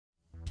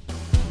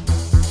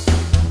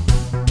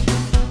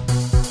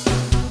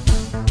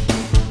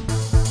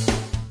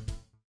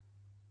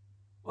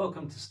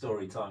Welcome to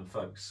Story Time,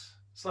 folks.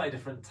 Slightly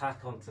different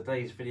tack on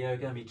today's video.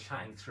 Going to be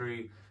chatting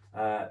through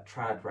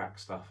trad rack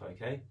stuff,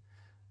 okay?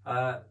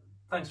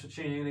 Thanks for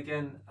tuning in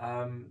again.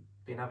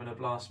 Been having a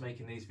blast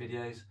making these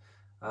videos.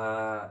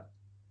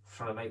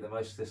 Trying to make the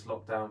most of this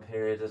lockdown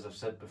period, as I've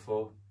said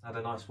before. Had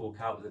a nice walk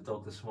out with the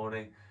dog this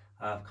morning.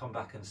 I've come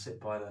back and sit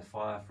by the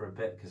fire for a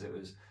bit because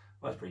it's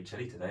pretty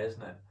chilly today,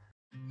 isn't it?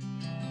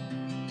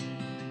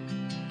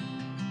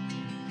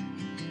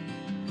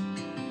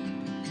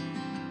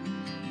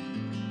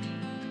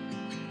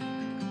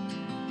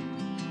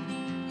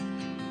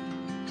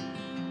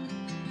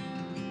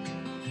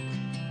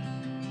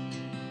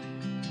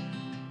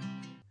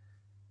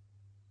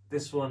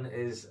 This one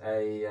is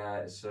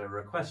it's a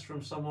request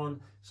from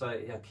someone, so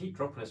yeah, keep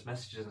dropping us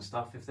messages and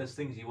stuff. If there's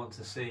things you want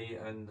to see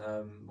and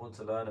want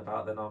to learn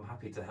about, then I'm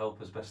happy to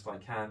help as best I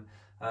can.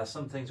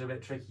 Some things are a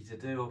bit tricky to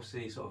do,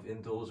 obviously sort of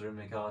indoors or in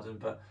my garden,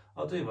 but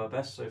I'll do my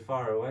best so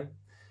far away.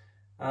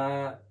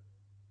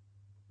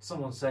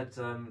 Someone said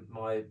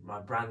my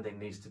branding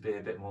needs to be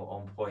a bit more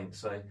on point,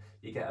 so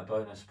you get a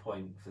bonus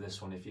point for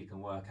this one if you can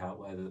work out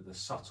where the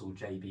subtle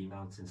JB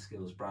Mountain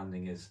Skills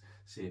branding is,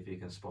 see if you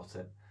can spot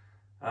it.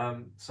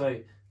 So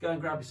go and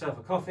grab yourself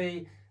a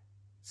coffee,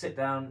 sit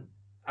down,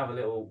 have a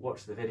little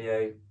watch the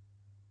video,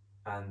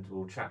 and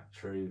we'll chat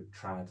through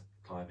trad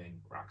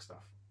climbing rack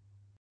stuff.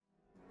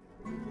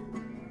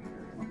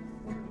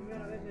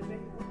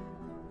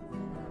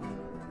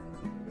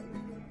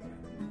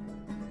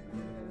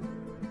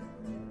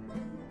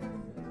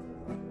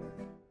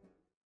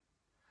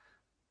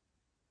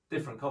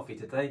 Different coffee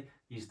today.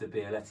 Used the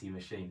Bialetti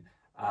machine.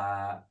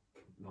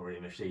 Not really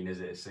a machine,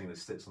 is it? It's something that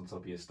sits on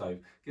top of your stove.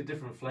 Gives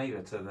different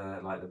flavour to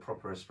the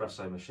proper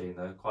espresso machine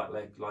though. Quite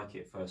like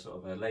it for sort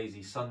of a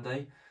lazy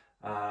Sunday.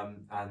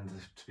 And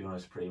to be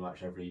honest, pretty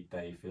much every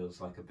day feels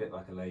like a bit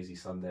like a lazy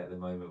Sunday at the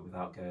moment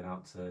without going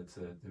out to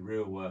the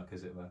real work,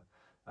 as it were.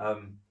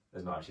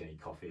 There's not actually any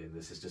coffee in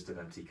this, it's just an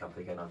empty cup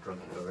again, I've drunk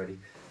it already.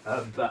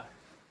 But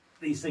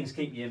these things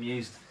keep me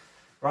amused.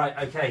 Right,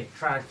 okay,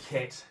 trad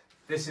kit.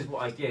 This is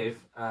what I give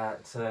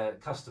to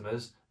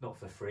customers, not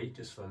for free,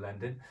 just for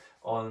lending,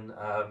 on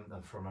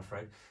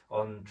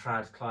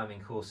trad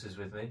climbing courses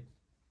with me.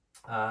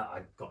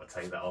 I've got to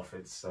take that off,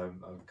 it's I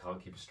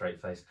can't keep a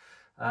straight face.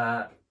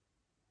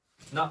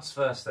 Nuts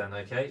first then,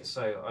 okay,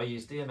 so I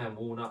use DMM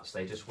walnuts,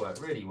 they just work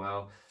really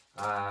well,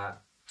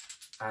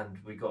 and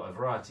we've got a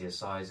variety of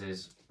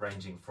sizes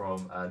ranging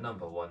from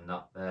number 1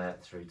 nut there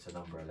through to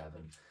number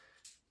 11.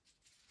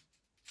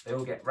 They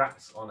all get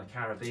wrapped on a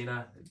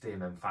carabiner,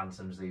 DMM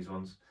Phantoms, these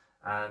ones,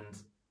 and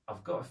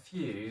I've got a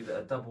few that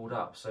are doubled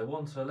up, so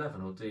 1 to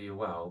 11 will do you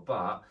well,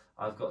 but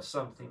I've got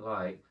something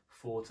like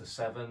 4 to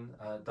 7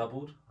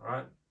 doubled, all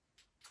right?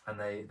 And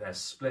they're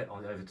split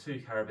on over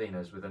 2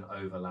 carabiners with an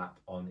overlap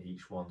on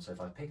each one, so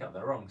if I pick up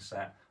the wrong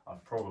set,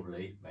 I've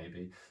probably,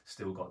 maybe,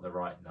 still got the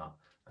right nut,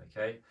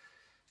 okay?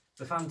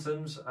 The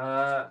Phantoms,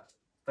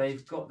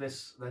 they've got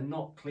this, they're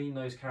not clean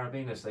nose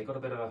carabiners, they've got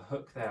a bit of a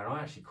hook there, and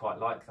I actually quite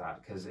like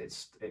that because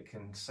it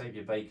can save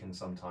you bacon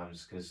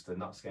sometimes because the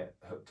nuts get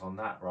hooked on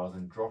that rather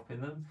than dropping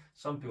them.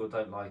 Some people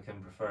don't like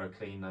them, prefer a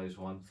clean nose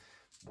one.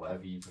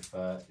 Whatever you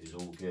prefer is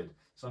all good.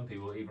 Some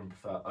people even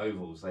prefer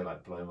ovals, they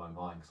like blow my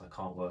mind because I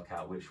can't work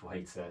out which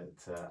way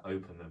to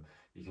open them.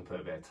 You can put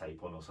a bit of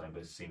tape on or something,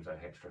 but it seems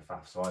like extra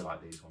faff, so I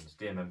like these ones,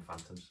 DMM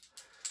Phantoms.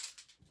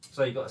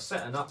 So you've got a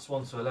set of nuts,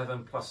 1 to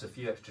 11, plus a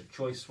few extra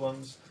choice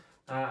ones.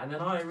 And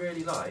then I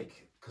really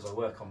like, because I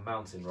work on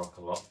mountain rock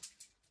a lot,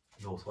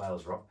 North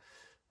Wales rock,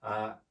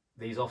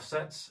 these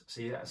offsets. So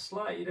you get a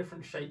slightly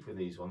different shape with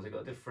these ones. They've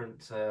got a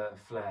different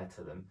flair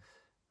to them,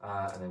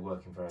 and they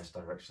work in various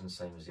directions,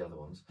 same as the other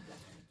ones.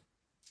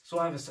 So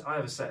I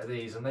have a set of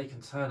these, and they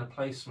can turn a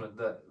placement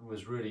that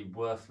was really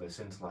worthless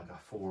into like a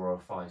 4 or a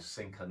 5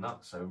 sinker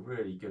nut, so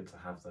really good to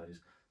have those.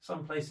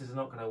 Some places are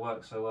not going to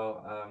work so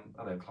well.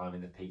 I don't climb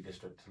in the Peak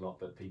District a lot,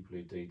 but people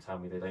who do tell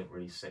me they don't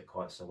really sit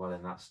quite so well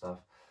in that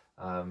stuff.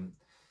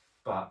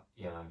 But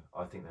you know,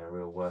 I think they're a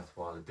real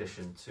worthwhile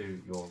addition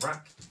to your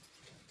rack.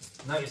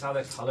 Notice how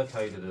they're color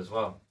coded as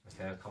well.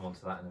 Okay, I'll come on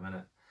to that in a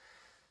minute.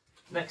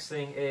 Next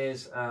thing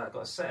is I've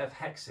got a set of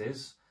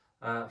hexes,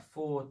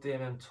 4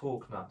 DMM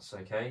torque nuts.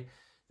 Okay,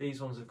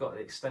 these ones have got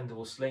the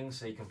extendable slings,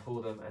 so you can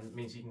pull them, and it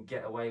means you can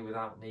get away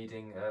without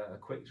needing a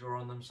quick draw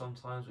on them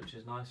sometimes, which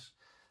is nice.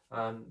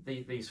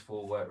 These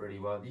 4 work really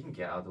well. You can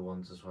get other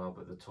ones as well,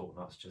 but the torque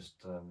nuts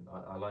just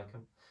I like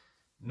them.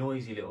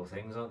 Noisy little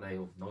things, aren't they?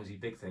 Or noisy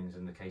big things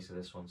in the case of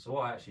this one. So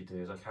what I actually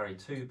do is I carry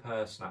 2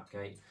 per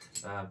snapgate,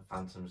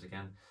 Phantoms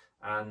again,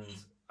 and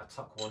I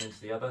tuck one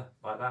into the other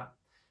like that.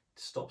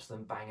 It stops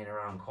them banging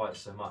around quite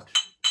so much.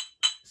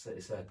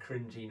 It's a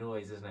cringy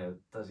noise, isn't it?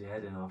 It does your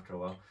head in after a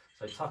while.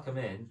 So tuck them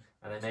in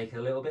and they make a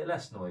little bit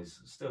less noise.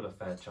 Still a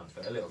fair chunk,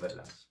 but a little bit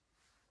less.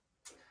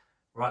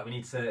 Right, we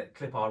need to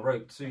clip our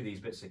rope to these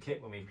bits of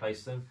kit when we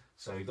place them.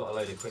 So we've got a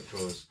load of quick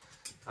draws.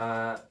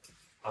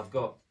 I've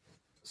got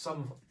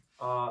some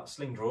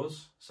sling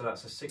drawers, so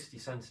that's a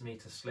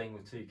 60cm sling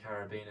with 2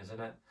 carabiners in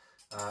it.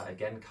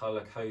 Again,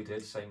 colour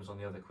coded, same as on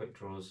the other quick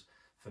draws.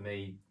 For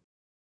me,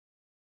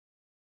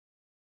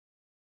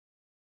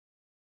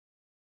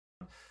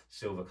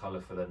 silver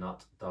colour for the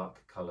nut,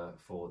 dark colour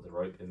for the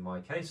rope in my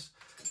case.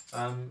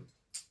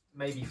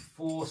 Maybe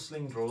 4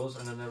 sling drawers,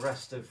 and then the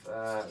rest of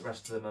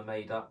them are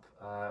made up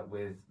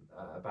with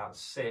about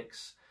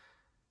 6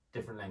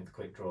 different length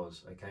quick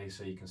draws. Okay,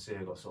 so you can see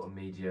I've got sort of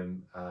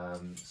medium,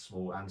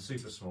 small and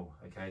super small.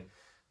 Okay,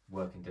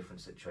 work in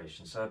different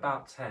situations. So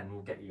about 10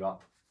 will get you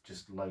up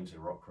just loads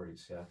of rock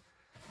roots. Yeah.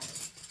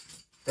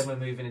 Then we're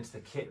moving into the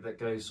kit that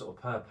goes sort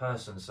of per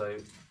person. So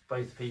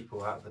both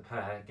people out of the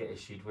pair get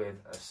issued with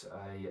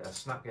a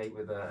snap gate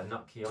with a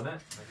nut key on it.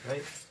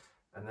 Okay,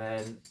 and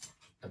then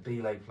a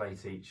belay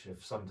plate each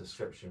of some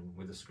description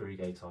with a screw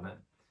gate on it,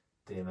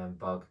 DMM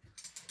bug,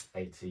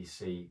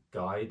 ATC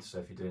guide. So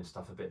if you're doing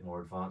stuff a bit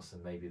more advanced,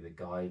 then maybe the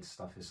guide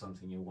stuff is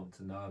something you'll want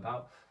to know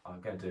about. I'm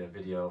going to do a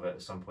video of it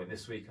at some point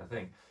this week, I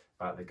think,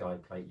 about the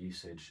guide plate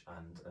usage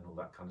and all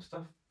that kind of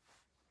stuff.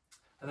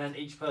 And then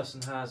each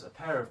person has a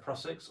pair of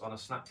Prosecks on a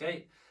snap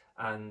gate,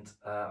 and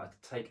I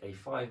take a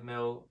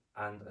 5mm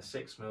and a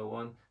 6mm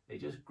one. They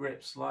just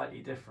grip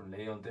slightly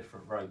differently on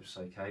different ropes.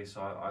 Okay,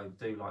 so I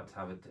do like to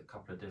have a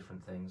couple of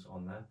different things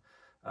on there.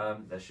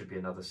 There should be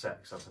another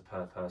set because that's a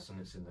per person.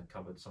 It's in the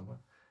cupboard somewhere.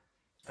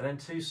 And then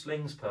 2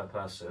 slings per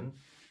person.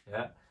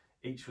 Yeah,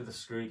 each with a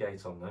screw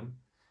gate on them.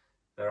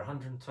 They're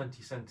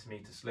 120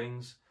 centimetre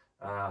slings.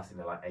 I think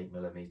they're like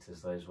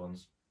 8mm, those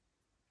ones.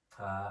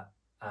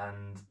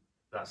 And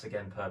that's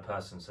again per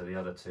person, so the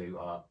other 2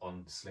 are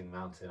on sling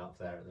mounting up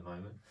there at the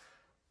moment.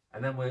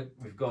 And then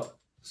we've got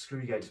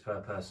screw gates per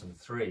person,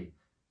 3.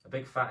 A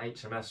big fat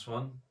HMS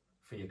one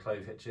for your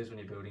clove hitches when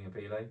you're building a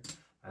belay,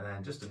 and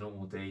then just a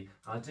normal D.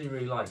 I do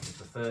really like is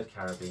the 3rd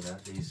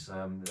carabiner, these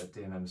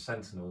DMM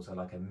Sentinels are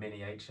like a mini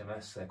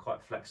HMS. They're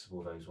quite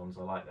flexible, those ones,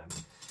 I like them.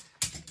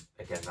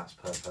 Again, that's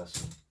per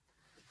person.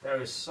 There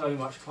is so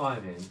much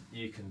climbing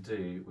you can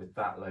do with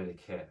that load of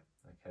kit,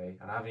 okay?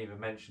 And I haven't even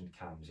mentioned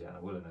cams yet, I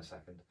will in a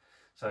second.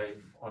 So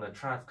on a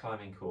trad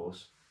climbing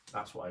course,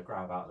 that's what I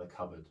grab out of the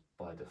cupboard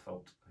by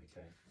default,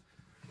 okay?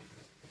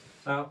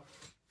 Now,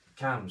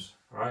 cams,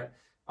 right?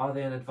 Are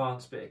they an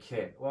advanced bit of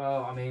kit?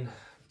 Well, I mean,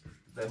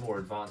 they're more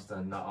advanced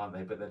than that, aren't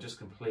they? But they're just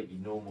completely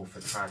normal for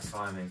trad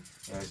climbing.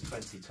 You know, it's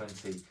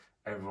 2020,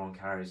 everyone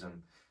carries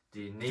them.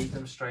 Do you need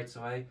them straight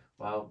away?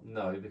 Well,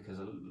 no, because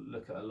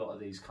look at a lot of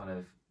these kind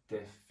of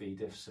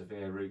diff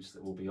severe routes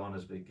that will be on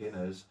as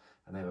beginners,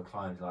 and they were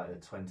climbed like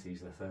the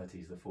 20s, the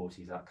 30s, the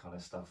 40s, that kind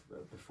of stuff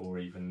before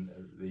even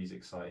these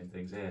exciting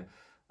things here.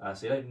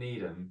 So you don't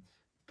need them,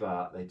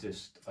 but they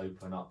just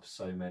open up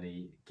so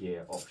many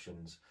gear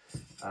options.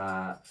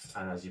 And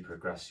as you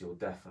progress, you'll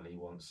definitely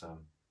want some.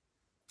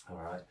 All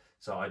right,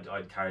 so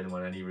I'd carry them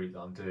on any route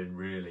that I'm doing,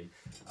 really,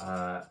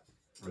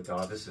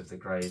 regardless of the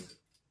grade.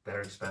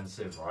 They're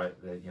expensive, right?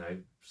 They're, you know,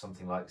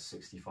 something like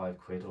 65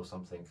 quid or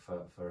something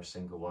for a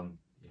single one.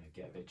 You know,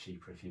 get a bit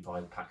cheaper if you buy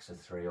packs of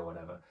 3 or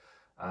whatever.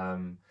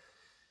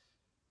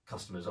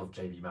 Customers of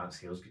JB Mount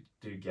Skills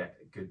do get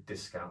good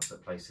discounts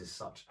at places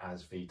such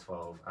as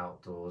V12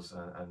 Outdoors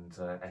and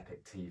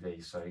Epic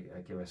TV. So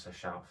give us a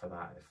shout for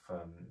that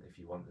if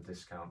you want the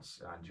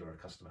discounts and you're a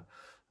customer.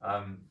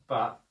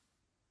 But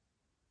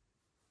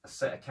a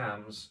set of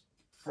cams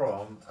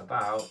from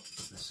about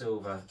the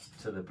silver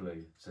to the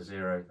blue, so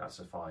 0, that's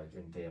a 5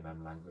 in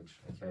DMM language.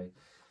 Okay,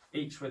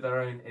 each with their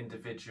own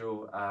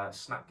individual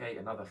snap gate,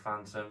 another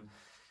phantom.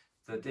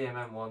 The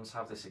DMM ones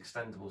have this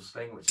extendable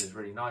sling, which is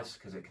really nice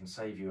because it can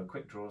save you a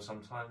quick draw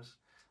sometimes,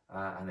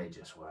 and they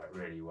just work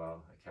really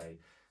well. Okay,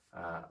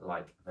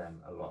 like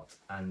them a lot,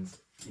 and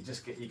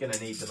you're going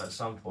to need them at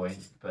some point,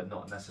 but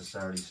not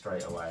necessarily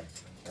straight away.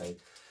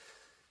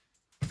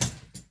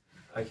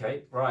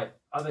 Okay, right.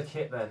 Other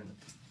kit then,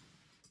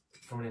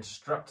 from an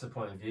instructor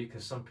point of view,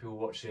 because some people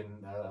watching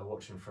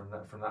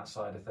from that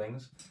side of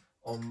things.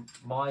 On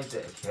my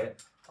bit of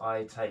kit,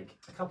 I take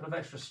a couple of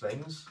extra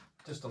slings,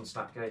 just on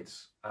snap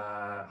gates,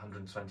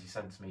 120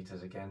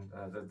 centimeters again,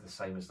 they're the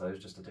same as those,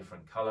 just a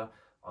different color.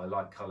 I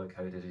like color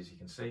coded, as you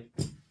can see.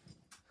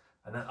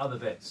 And then other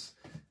bits,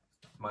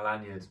 my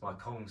lanyard, my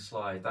Kong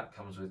slide, that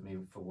comes with me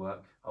for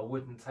work. I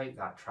wouldn't take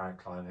that trad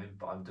climbing,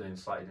 but I'm doing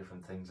slightly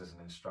different things as an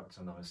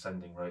instructor, and I'm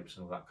ascending ropes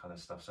and all that kind of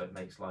stuff, so it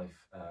makes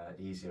life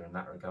easier in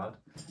that regard.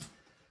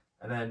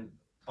 And then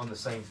on the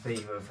same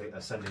theme of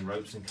ascending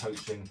ropes and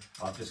coaching,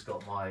 I've just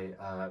got my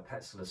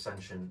Petzl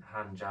Ascension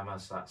hand jammer,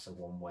 so that's a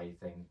one-way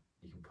thing,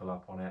 you can pull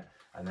up on it,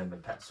 and then the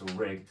Petzl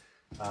rig,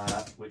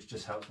 which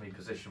just helps me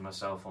position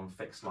myself on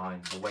fixed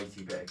lines, a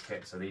weighty bit of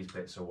kit. So these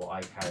bits are what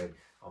I carry.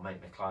 I'll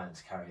make my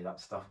clients carry that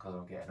stuff because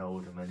I'm getting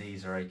old and my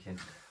knees are aching.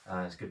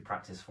 It's good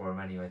practice for them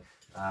anyway,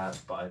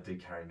 but I do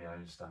carry my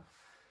own stuff.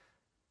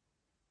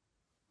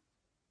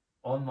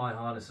 On my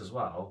harness as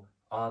well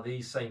are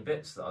these same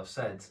bits that I've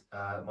said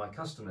my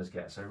customers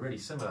get, so really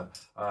similar.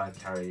 I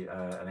carry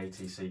an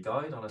ATC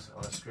guide on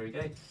a screw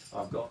gate.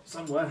 I've got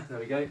somewhere, there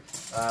we go,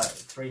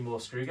 3 more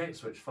screw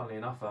gates, which funnily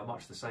enough are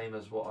much the same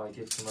as what I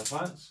give to my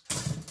clients.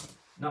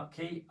 nut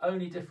key.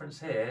 Only difference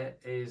here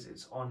is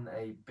it's on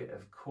a bit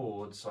of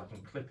cord, so I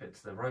can clip it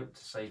to the rope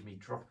to save me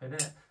dropping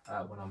it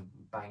when I'm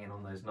banging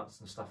on those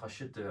nuts and stuff. I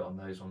should do it on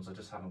those ones, I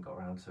just haven't got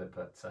around to it,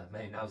 but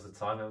maybe now's the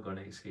time. I haven't got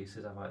any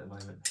excuses, have I, at the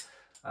moment?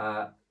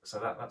 So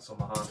that's on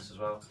my harness as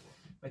well.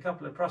 A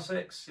couple of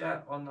Prussics, yeah,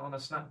 on a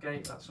snap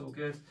gate, that's all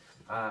good.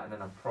 And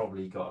then I've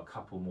probably got a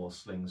couple more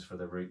slings for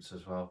the roots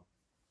as well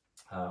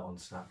on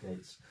snap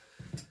gates.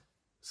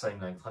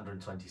 Same length,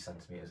 120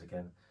 centimetres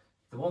again.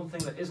 The one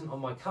thing that isn't on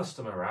my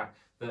customer rack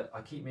that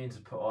I keep meaning to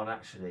put on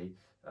actually,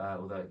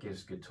 although it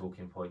gives good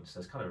talking points,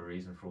 there's kind of a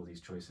reason for all these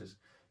choices,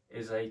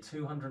 is a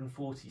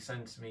 240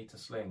 centimetre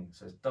sling.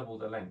 So it's double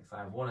the length.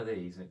 I have one of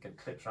these and it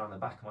clips around the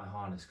back of my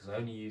harness because I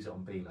only use it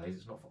on belays,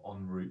 it's not for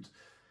en route.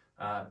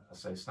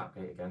 So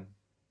snapgate again.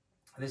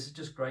 This is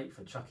just great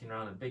for chucking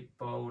around a big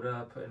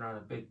boulder, putting around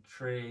a big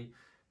tree,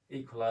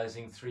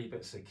 equalising 3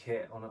 bits of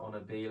kit on a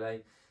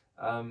belay.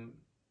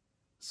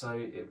 So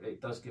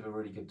it does give a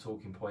really good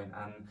talking point,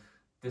 and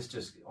this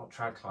just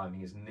trad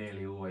climbing is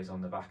nearly always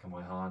on the back of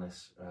my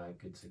harness,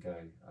 good to go.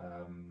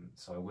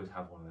 So I would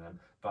have one of them,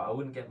 but I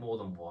wouldn't get more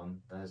than one.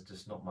 There's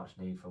just not much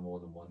need for more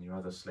than one. Your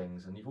other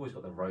slings, and you've always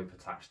got the rope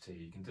attached to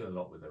you. You can do a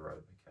lot with the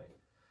rope. Okay.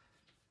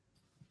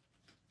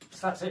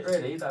 So that's it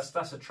really. That's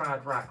a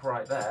trad rack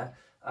right there.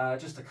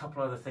 Just a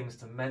couple other things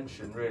to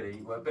mention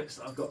really, were bits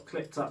that I've got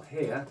clipped up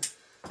here.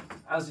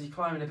 As you're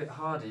climbing a bit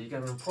harder, you're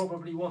going to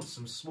probably want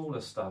some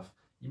smaller stuff.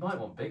 You might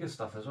want bigger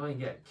stuff as well. You can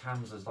get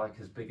cams as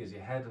big as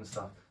your head and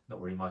stuff.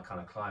 Not really my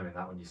kind of climbing,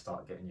 that when you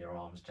start getting your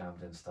arms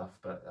jammed in stuff,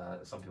 but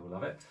some people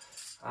love it.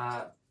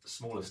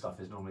 Smaller stuff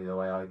is normally the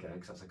way I go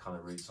because that's the kind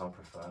of routes I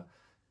prefer.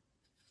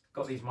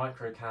 Got these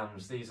micro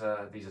cams. These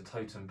are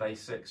Totem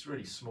Basics,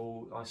 really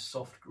small, nice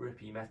soft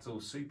grippy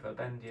metal, super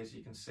bendy as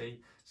you can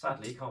see.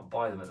 Sadly you can't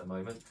buy them at the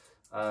moment.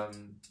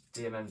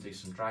 DMM do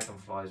some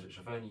Dragonflies which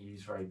I've only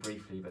used very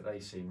briefly, but they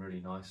seem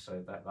really nice,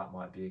 so that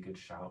might be a good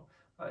shout.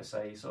 Like I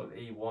say, sort of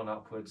E1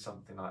 upwards,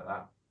 something like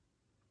that.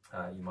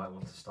 You might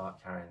want to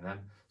start carrying them.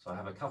 So I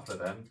have a couple of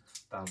them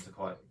down to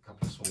quite a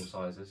couple of small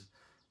sizes.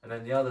 And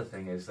then the other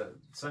thing is that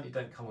certainly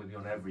don't come with me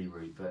on every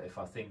route, but if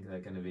I think they're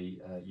going to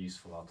be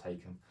useful, I'll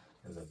take them.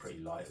 They're pretty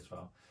light as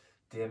well.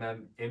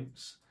 DMM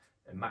IMPS,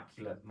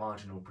 Immaculate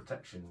Marginal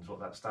Protection is what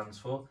that stands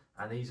for.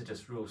 And these are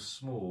just real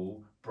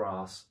small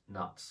brass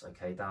nuts,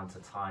 okay, down to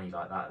tiny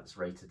like that. It's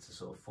rated to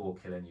sort of 4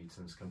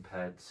 kilonewtons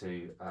compared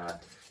to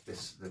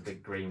the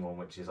big green one,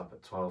 which is up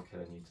at 12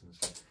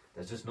 kilonewtons.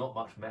 There's just not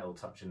much metal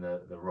touching the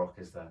rock,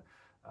 is there?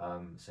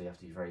 So you have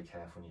to be very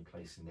careful when you're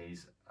placing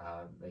these.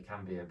 They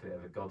can be a bit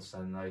of a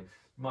godsend though. You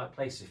might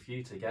place a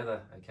few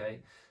together, okay?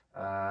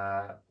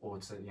 Or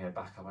to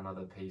back up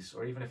another piece,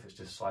 or even if it's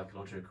just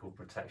psychological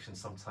protection,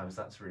 sometimes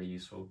that's really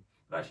useful.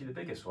 But actually the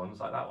biggest ones,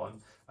 like that one,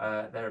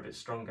 they're a bit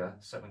stronger,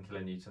 7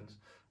 kilonewtons,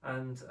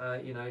 and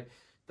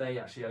they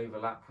actually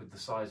overlap with the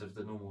size of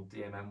the normal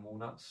DMM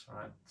walnuts,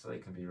 right? So they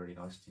can be really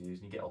nice to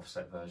use, and you get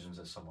offset versions.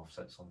 There's some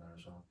offsets on there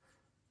as well.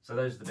 So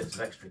those are the bits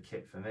of extra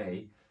kit for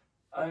me.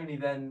 Only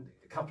then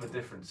a couple of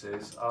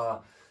differences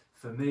are,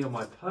 for me on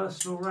my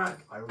personal rack,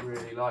 I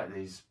really like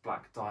these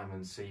Black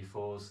Diamond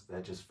C4s. They're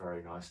just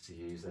very nice to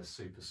use. They're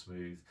super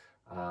smooth.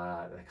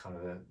 They're kind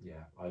of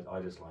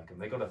I just like them.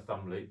 They got a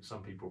thumb loop.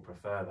 Some people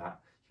prefer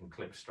that. You can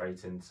clip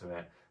straight into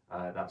it.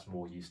 That's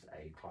more used to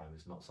A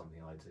climbers, not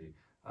something I do.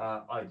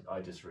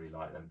 I just really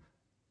like them.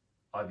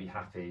 I'd be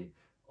happy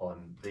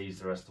on these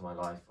the rest of my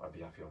life. I'd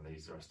be happy on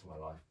these the rest of my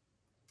life.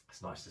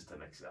 It's nice just to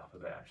mix it up a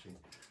bit actually.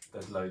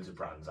 There's loads of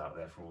brands out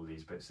there for all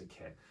these bits of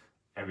kit.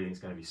 Everything's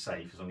going to be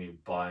safe as long as you're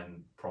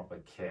buying proper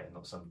kit and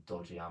not some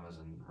dodgy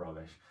Amazon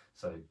rubbish.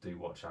 So do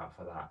watch out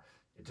for that.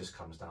 It just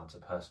comes down to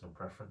personal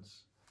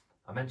preference.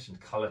 I mentioned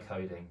colour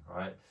coding,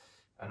 right?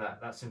 And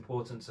that's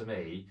important to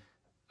me.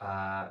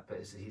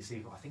 But you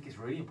see, I think it's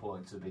really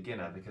important to a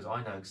beginner because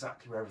I know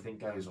exactly where everything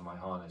goes on my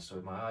harness. So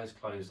with my eyes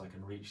closed, I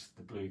can reach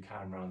the blue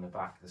cam around the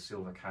back, the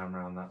silver cam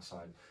around that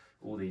side,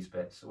 all these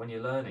bits. So when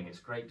you're learning, it's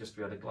great just to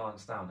be able to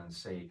glance down and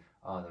see,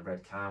 the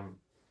red cam,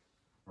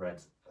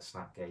 red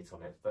snap gate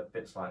on it, but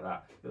bits like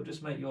that. It'll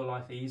just make your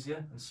life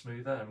easier and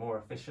smoother and more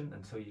efficient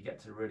until you get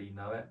to really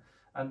know it.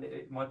 And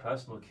my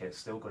personal kit's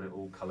still got it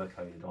all colour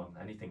coded on,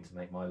 anything to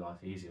make my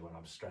life easier when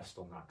I'm stressed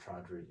on that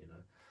trad route,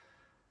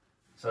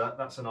 So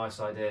that's a nice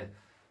idea.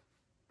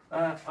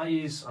 I'm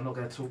not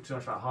going to talk too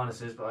much about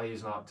harnesses, but I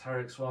use an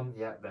Arc'teryx one.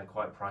 Yeah, they're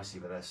quite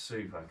pricey, but they're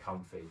super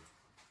comfy.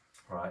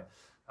 Right.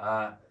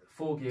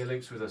 4 gear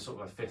loops with a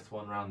sort of a 5th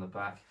one around the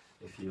back,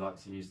 if you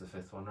like to use the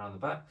 5th one around the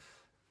back.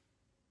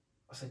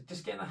 I say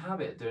just get in the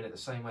habit of doing it the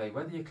same way,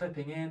 whether you're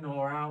clipping in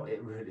or out,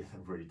 it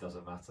really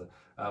doesn't matter,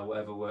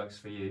 whatever works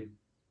for you.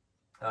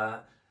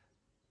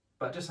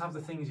 But just have the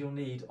things you'll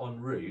need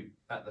en route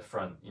at the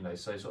front,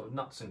 so sort of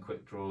nuts and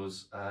quick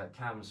draws,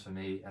 cams for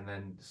me, and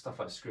then stuff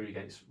like screw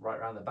gates right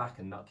around the back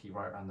and nut key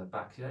right around the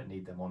back. You don't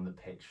need them on the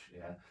pitch,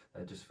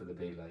 they're just for the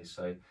belays.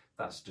 So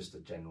that's just a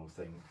general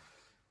thing.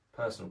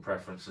 Personal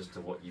preference as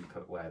to what you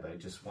put where though,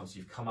 just once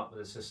you've come up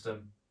with a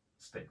system,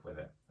 stick with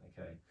it,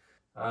 okay?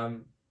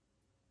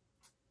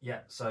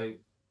 So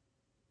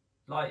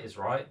light is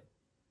right,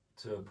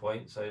 to a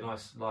point, so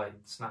nice light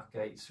snap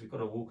gates. We've got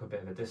to walk a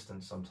bit of a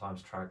distance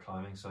sometimes trad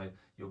climbing, so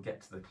you'll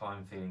get to the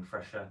climb feeling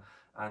fresher.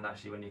 And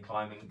actually when you're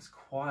climbing, it's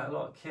quite a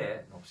lot of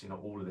kit, obviously not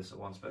all of this at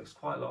once, but it's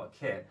quite a lot of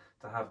kit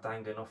to have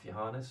dangling off your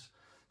harness.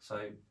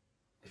 So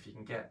if you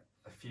can get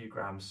a few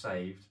grams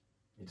saved,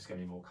 you're just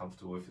going to be more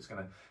comfortable. If it's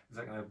going to, is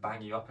that going to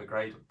bang you up a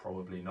grade?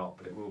 Probably not,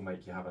 but it will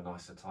make you have a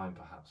nicer time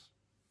perhaps.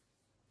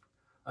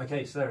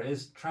 Okay, so there it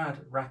is, trad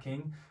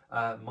racking,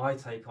 my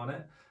take on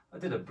it. I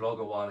did a blog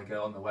a while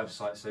ago on the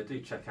website, so do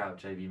check out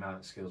JB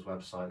Mountain Skills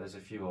website. There's a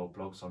few old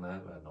blogs on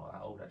there, well, not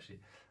that old actually.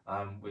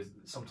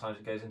 Sometimes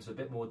it goes into a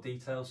bit more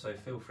detail, so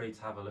feel free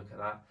to have a look at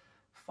that.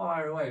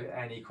 Fire away with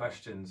any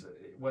questions,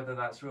 whether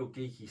that's real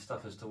geeky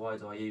stuff as to why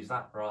do I use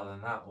that rather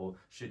than that, or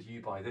should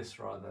you buy this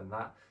rather than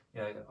that.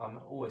 You know, I'm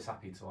always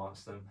happy to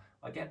answer them.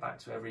 I get back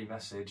to every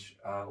message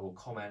or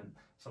comment.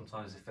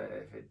 Sometimes if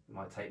it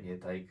might take me a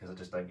day because I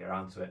just don't get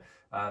around to it.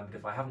 But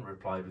if I haven't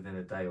replied within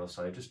a day or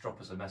so, just drop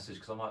us a message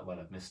because I might well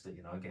have missed it.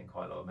 You know, I'm getting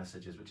quite a lot of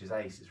messages, which is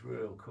ace. It's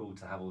real cool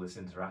to have all this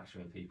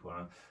interaction with people,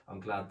 and I'm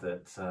glad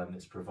that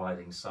it's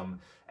providing some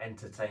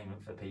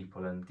entertainment for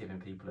people and giving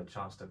people a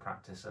chance to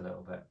practice a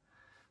little bit.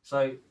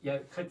 So yeah,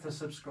 click the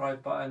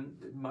subscribe button,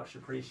 much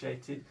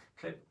appreciated.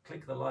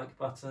 Click the like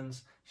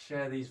buttons,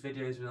 share these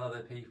videos with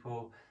other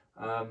people.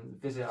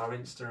 Visit our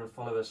Insta and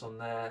follow us on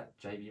there,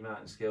 JB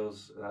Mountain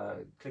Skills.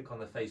 Click on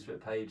the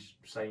Facebook page,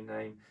 same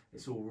name.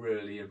 It's all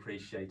really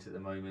appreciated at the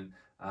moment.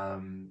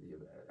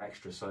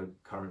 Extra so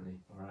currently.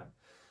 All right.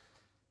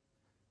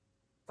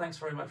 Thanks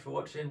very much for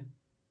watching.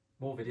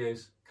 More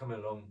videos coming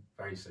along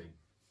very soon.